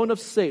the throne of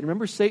Satan,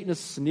 remember Satan is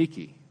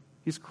sneaky.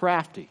 He's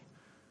crafty.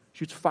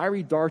 Shoots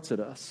fiery darts at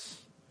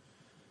us.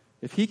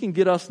 If he can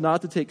get us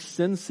not to take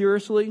sin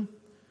seriously,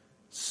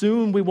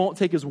 soon we won't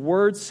take his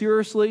word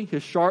seriously,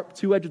 his sharp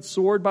two-edged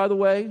sword, by the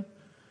way.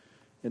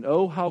 And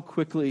oh, how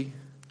quickly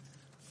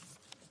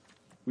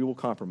we will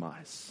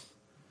compromise.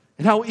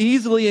 And how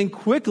easily and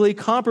quickly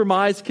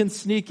compromise can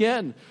sneak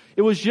in.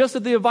 It was just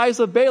at the advice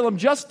of Balaam,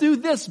 just do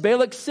this,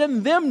 Balak,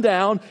 send them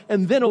down,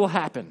 and then it will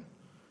happen.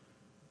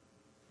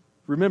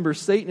 Remember,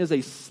 Satan is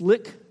a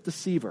slick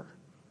deceiver.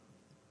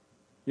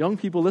 Young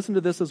people, listen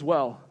to this as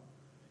well.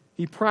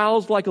 He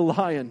prowls like a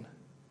lion.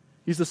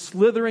 He's a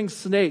slithering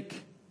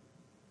snake.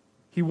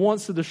 He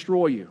wants to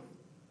destroy you.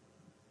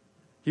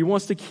 He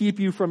wants to keep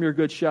you from your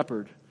good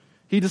shepherd.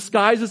 He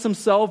disguises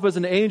himself as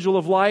an angel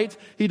of light.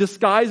 He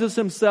disguises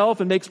himself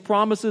and makes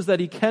promises that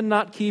he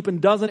cannot keep and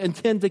doesn't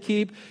intend to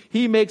keep.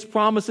 He makes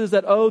promises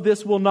that,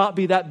 this will not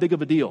be that big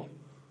of a deal.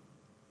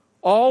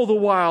 All the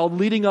while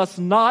leading us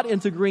not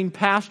into green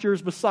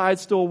pastures beside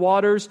still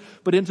waters,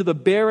 but into the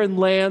barren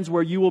lands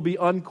where you will be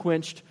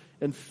unquenched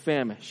and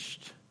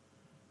famished.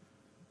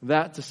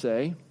 That to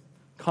say,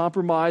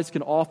 compromise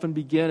can often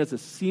begin as a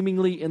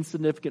seemingly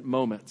insignificant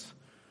moment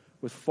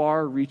with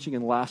far-reaching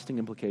and lasting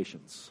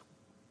implications.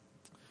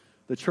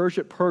 The church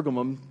at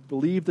Pergamum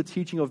believed the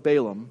teaching of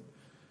Balaam.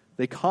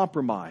 They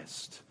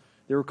compromised.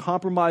 They were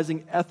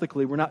compromising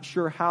ethically. We're not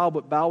sure how,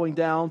 but bowing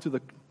down to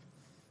the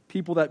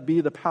people that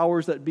be, the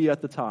powers that be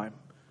at the time.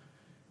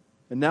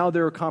 And now they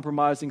were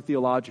compromising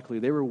theologically.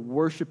 They were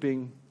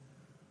worshiping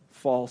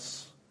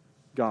false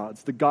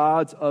gods, the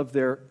gods of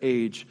their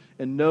age.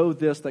 And know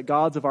this, that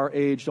gods of our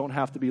age don't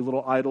have to be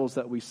little idols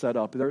that we set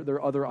up. There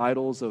are other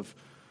idols of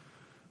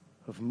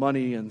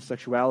money and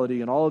sexuality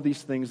and all of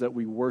these things that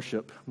we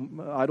worship.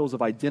 Idols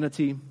of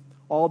identity,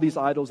 all these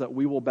idols that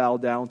we will bow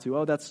down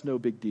to. That's no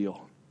big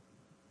deal.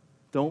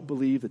 Don't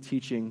believe the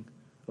teaching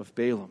of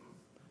Balaam.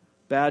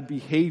 Bad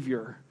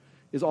behavior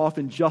is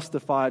often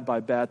justified by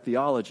bad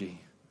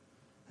theology.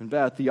 And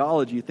bad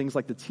theology, things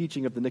like the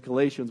teaching of the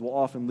Nicolaitans, will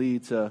often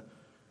lead to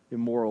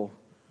immoral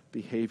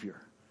behavior.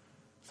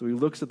 So he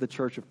looks at the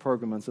church of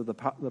Pergamum and says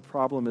the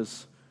problem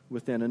is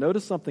within. And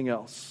notice something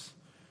else.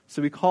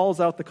 So he calls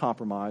out the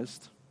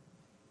compromised.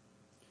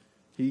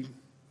 He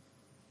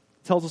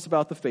tells us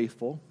about the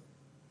faithful.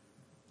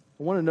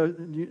 I want to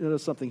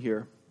notice something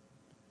here.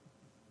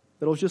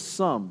 That it was just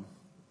some.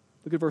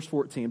 Look at verse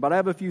 14. But I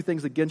have a few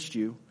things against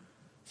you.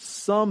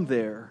 Some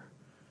there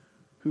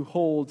who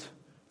hold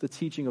the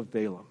teaching of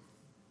Balaam.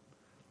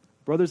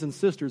 Brothers and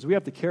sisters, we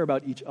have to care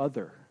about each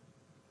other.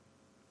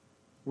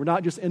 We're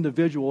not just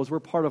individuals, we're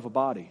part of a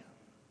body.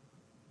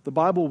 The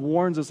Bible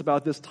warns us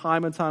about this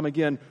time and time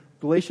again.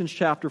 Galatians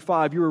chapter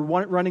 5, you were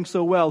running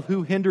so well,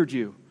 who hindered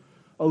you?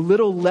 A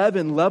little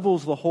leaven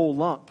levels the whole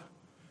lump.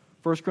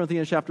 1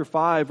 Corinthians chapter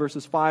 5,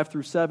 verses 5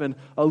 through 7.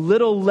 A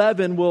little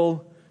leaven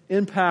will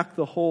impact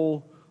the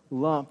whole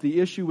lump. The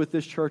issue with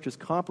this church is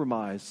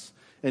compromise,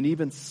 and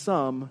even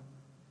some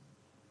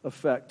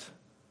affect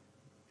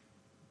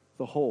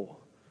the whole.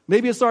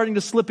 Maybe it's starting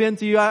to slip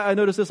into you. I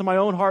notice this in my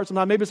own heart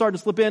sometimes. Maybe it's starting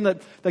to slip in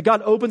that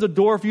God opens a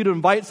door for you to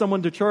invite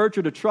someone to church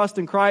or to trust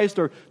in Christ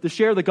or to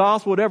share the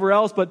gospel, whatever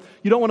else, but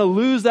you don't want to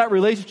lose that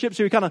relationship,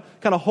 so you kind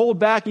of hold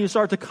back and you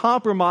start to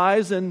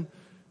compromise in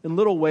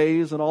little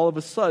ways, and all of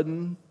a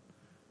sudden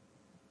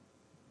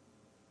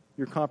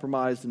you're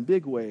compromised in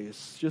big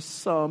ways. Just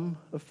some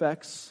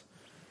affects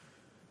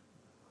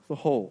the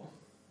whole.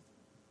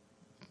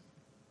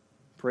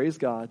 Praise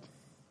God.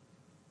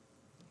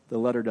 The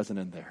letter doesn't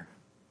end there.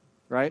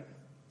 Right?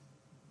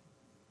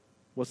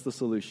 What's the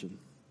solution?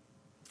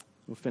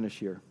 We'll finish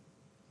here.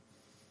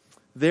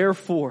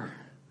 Therefore,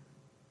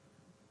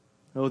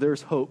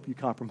 there's hope, you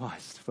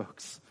compromised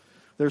folks.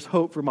 There's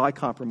hope for my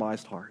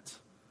compromised heart.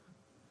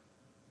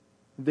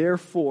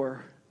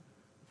 Therefore,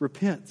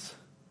 repent.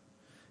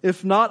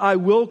 If not, I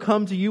will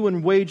come to you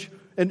and wage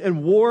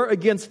and war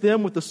against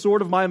them with the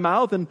sword of my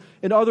mouth. And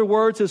in other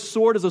words, his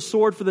sword is a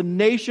sword for the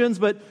nations,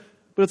 but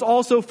it's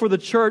also for the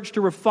church,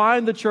 to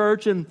refine the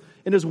church, and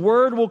his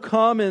word will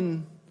come,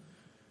 and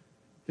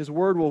his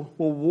word will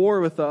war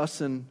with us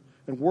and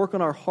work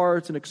on our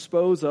hearts and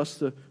expose us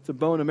to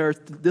bone and marrow,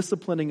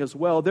 disciplining as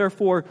well.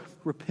 Therefore,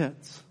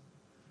 repent.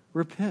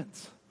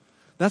 Repent.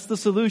 That's the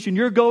solution.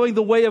 You're going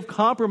the way of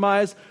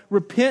compromise.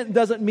 Repent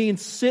doesn't mean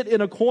sit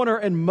in a corner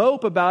and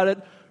mope about it.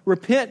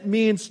 Repent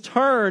means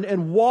turn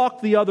and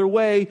walk the other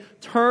way.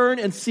 Turn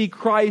and see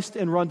Christ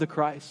and run to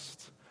Christ.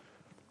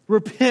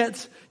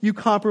 Repent, you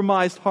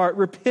compromised heart.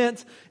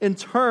 Repent and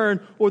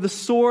turn, or the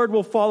sword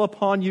will fall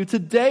upon you.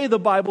 Today, the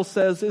Bible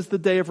says, is the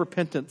day of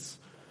repentance.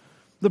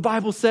 The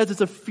Bible says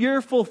it's a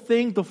fearful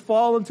thing to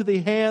fall into the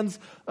hands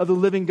of the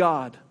living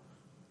God.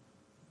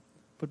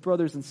 But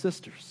brothers and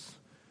sisters,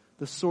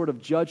 the sword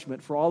of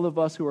judgment for all of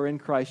us who are in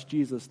Christ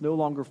Jesus no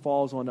longer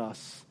falls on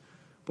us,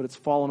 but it's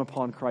fallen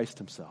upon Christ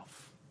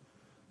himself.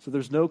 So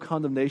there's no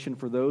condemnation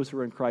for those who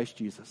are in Christ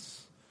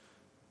Jesus.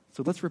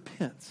 So let's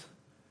repent.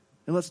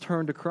 And let's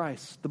turn to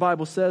Christ. The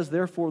Bible says,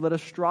 therefore, let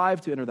us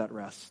strive to enter that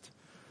rest,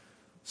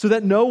 so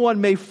that no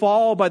one may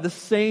fall by the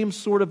same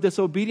sort of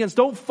disobedience.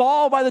 Don't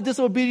fall by the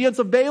disobedience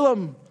of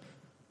Balaam.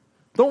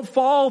 Don't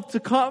fall to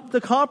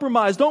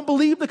compromise. Don't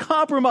believe the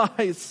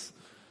compromise.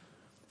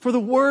 For the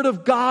word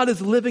of God is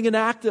living and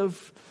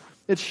active.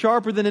 It's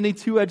sharper than any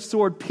two-edged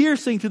sword,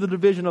 piercing to the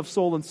division of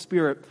soul and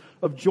spirit,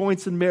 of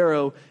joints and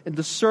marrow, and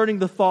discerning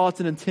the thoughts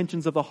and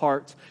intentions of the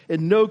heart.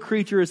 And no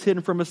creature is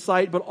hidden from his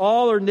sight, but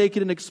all are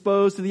naked and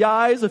exposed to the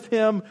eyes of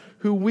him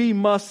who we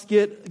must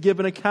give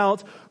an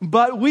account.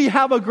 But we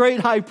have a great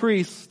high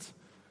priest.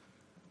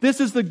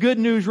 This is the good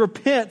news.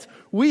 Repent.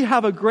 We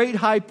have a great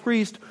high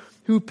priest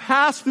who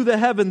passed through the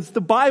heavens.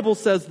 The Bible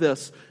says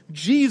this,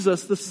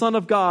 Jesus, the Son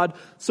of God.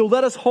 So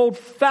let us hold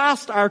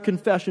fast our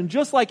confession,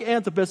 just like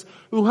Antipas,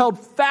 who held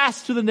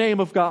fast to the name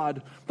of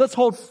God. Let's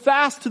hold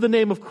fast to the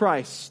name of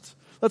Christ.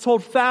 Let's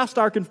hold fast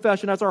our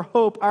confession as our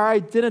hope, our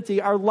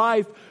identity, our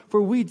life,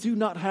 for we do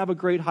not have a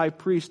great high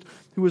priest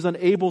who is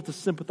unable to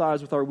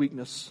sympathize with our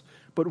weakness,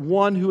 but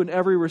one who in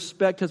every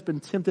respect has been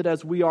tempted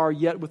as we are,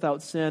 yet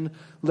without sin.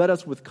 Let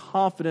us with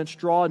confidence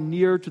draw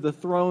near to the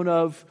throne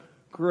of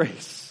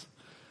grace,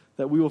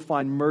 that we will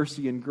find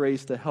mercy and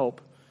grace to help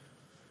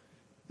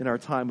in our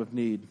time of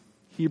need.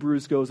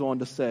 Hebrews goes on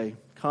to say,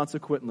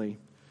 consequently,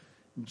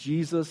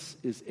 Jesus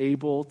is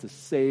able to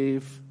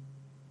save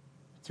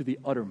to the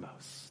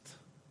uttermost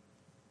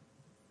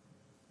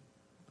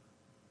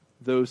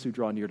those who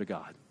draw near to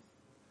God.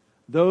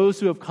 Those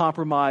who have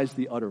compromised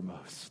the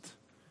uttermost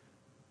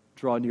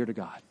draw near to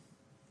God,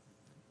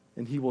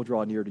 and he will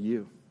draw near to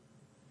you.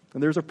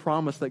 And there's a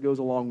promise that goes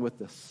along with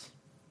this.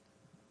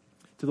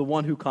 To the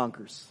one who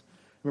conquers.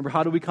 Remember,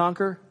 how do we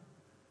conquer?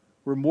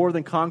 We're more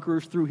than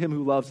conquerors through him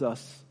who loves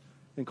us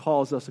and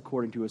calls us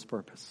according to his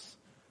purpose.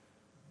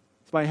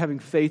 It's by having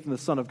faith in the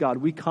Son of God.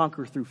 We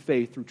conquer through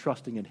faith, through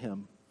trusting in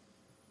him.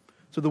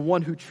 So the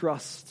one who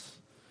trusts,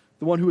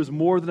 the one who is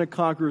more than a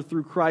conqueror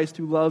through Christ,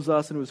 who loves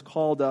us and who has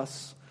called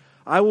us,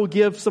 I will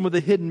give some of the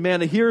hidden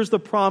manna. Here's the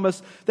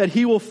promise that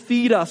he will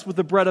feed us with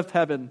the bread of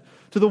heaven.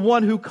 To the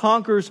one who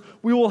conquers,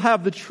 we will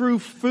have the true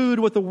food,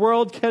 what the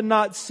world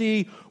cannot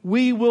see.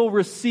 We will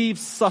receive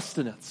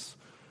sustenance.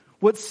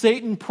 What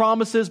Satan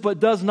promises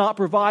but does not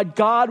provide,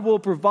 God will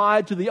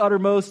provide to the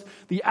uttermost,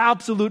 the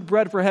absolute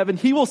bread for heaven.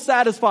 He will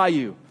satisfy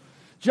you.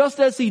 Just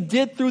as he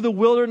did through the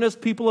wilderness,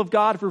 people of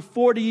God, for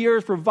 40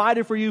 years,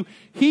 provided for you,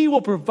 he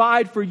will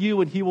provide for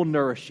you and he will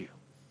nourish you.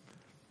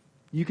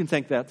 You can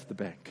take that to the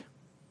bank.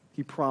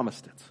 He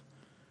promised it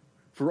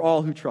for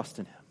all who trust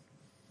in him.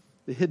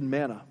 The hidden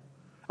manna.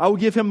 I will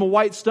give him the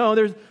white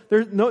stone.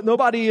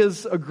 Nobody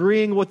is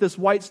agreeing what this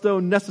white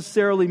stone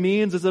necessarily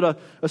means. Is it a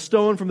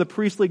stone from the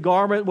priestly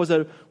garment?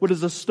 What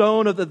is a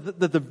stone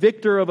that the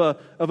victor of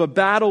a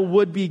battle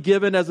would be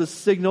given as a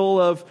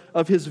signal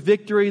of his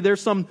victory?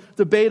 There's some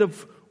debate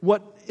of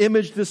what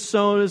image this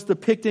stone is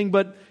depicting,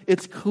 but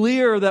it's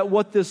clear that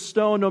what this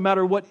stone, no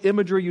matter what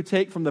imagery you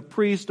take from the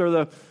priest or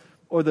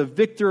the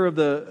victor of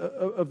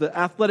the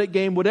athletic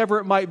game, whatever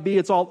it might be,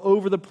 it's all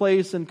over the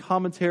place in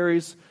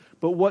commentaries.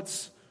 But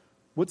what's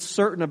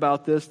certain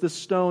about this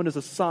stone is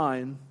a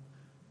sign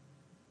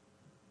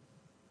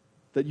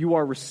that you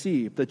are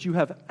received, that you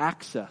have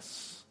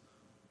access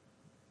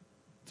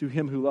to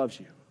him who loves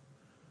you,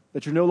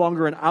 that you're no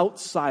longer an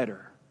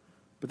outsider,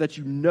 but that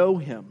you know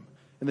him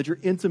and that you're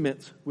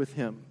intimate with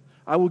him.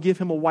 I will give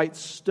him a white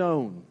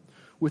stone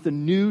with a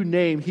new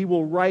name. He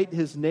will write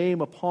his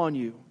name upon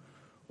you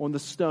on the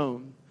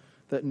stone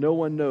that no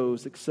one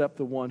knows except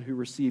the one who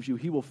receives you.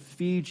 He will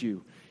feed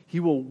you. He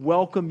will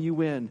welcome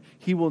you in.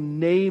 He will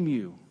name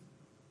you.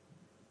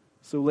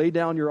 So lay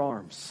down your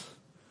arms.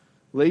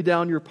 Lay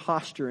down your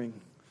posturing.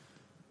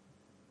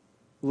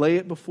 Lay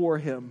it before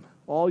him.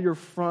 All your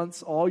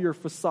fronts, all your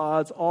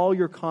facades, all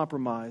your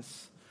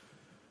compromise.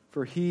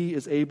 For he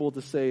is able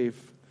to save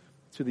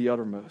to the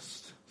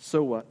uttermost.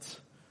 So what?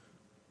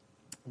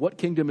 What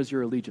kingdom is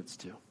your allegiance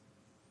to?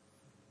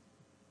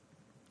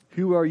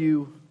 Who are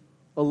you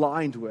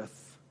aligned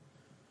with?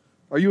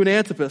 Are you an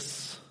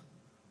Antipas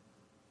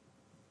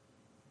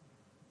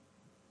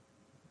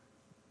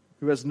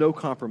who has no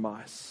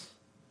compromise?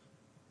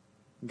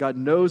 God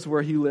knows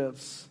where he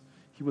lives.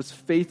 He was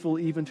faithful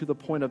even to the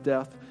point of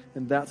death,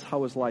 and that's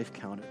how his life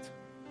counted.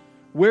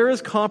 Where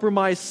is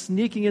compromise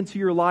sneaking into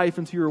your life,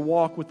 into your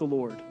walk with the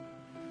Lord?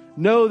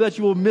 Know that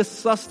you will miss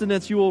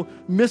sustenance. You will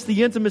miss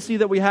the intimacy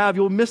that we have.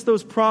 You will miss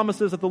those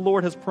promises that the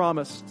Lord has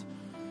promised.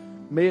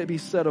 May it be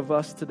said of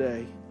us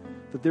today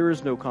that there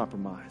is no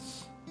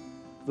compromise.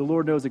 The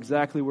Lord knows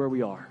exactly where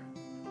we are,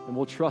 and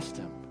we'll trust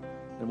him,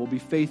 and we'll be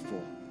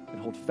faithful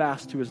and hold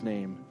fast to his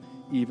name,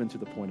 even to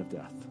the point of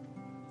death.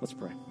 Let's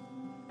pray.